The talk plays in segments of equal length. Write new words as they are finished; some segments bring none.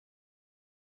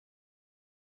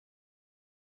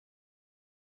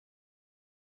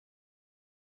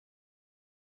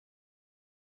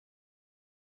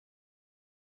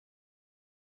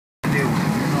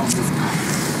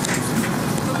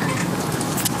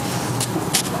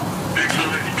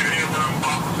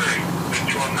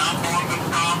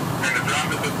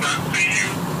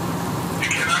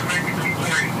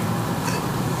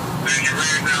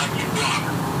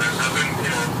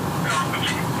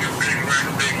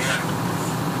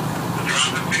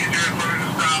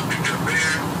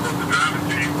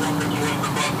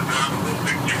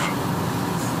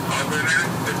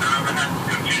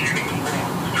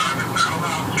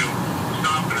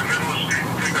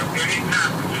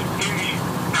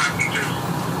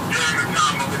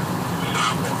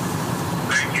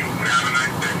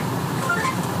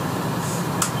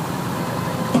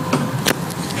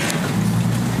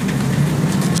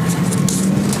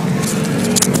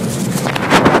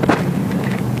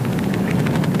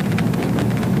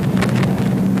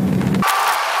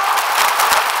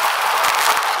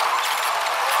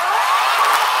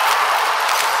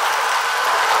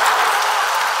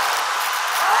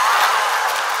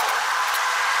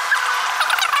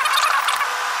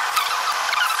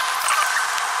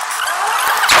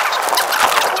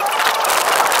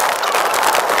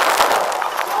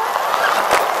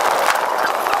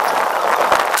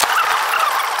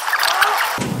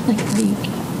week.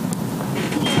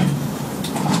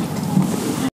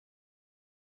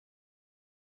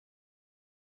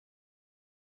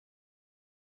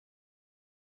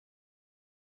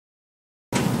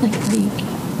 Next week.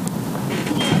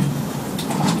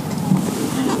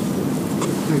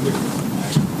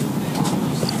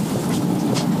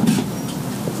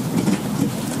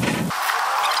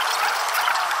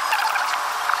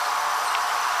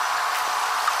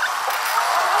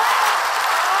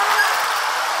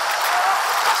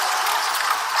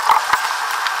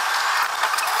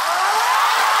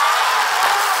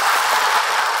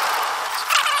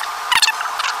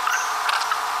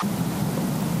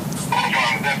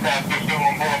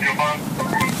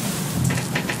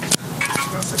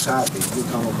 That's a copy. We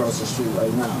come across the street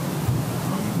right now.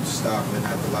 I'm stopping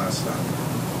at the last stop.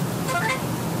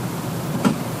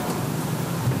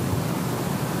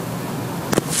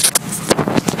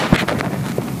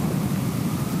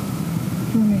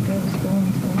 Oh my God, it's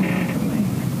going so hard for me.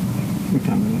 You're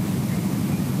coming.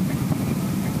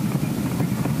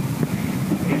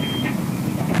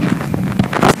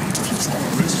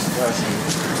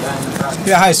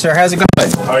 Yeah, hi sir, how's it going?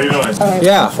 How you doing?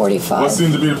 Yeah. 45. What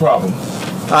seems to be the problem?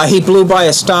 He blew by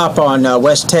a stop on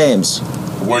West Thames.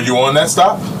 Were you on that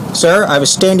stop? Sir, I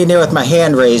was standing there with my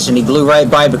hand raised and he blew right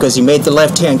by because he made the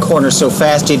left-hand corner so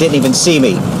fast he didn't even see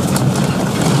me.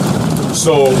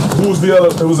 So who's the other?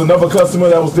 There was another customer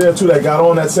that was there too that got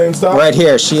on that same stop? Right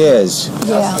here, she is.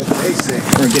 Yeah.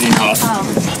 We're getting off.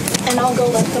 And I'll go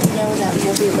let them know that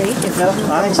we'll be late.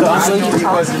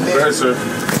 Go ahead, sir.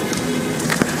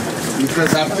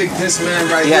 Because I picked this man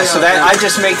right Yeah, here. so that I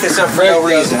just make this up for no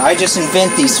reason. I just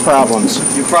invent these problems.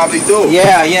 You probably do.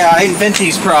 Yeah, I invent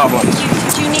these problems.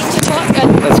 Do you need to talk?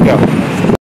 Let's go.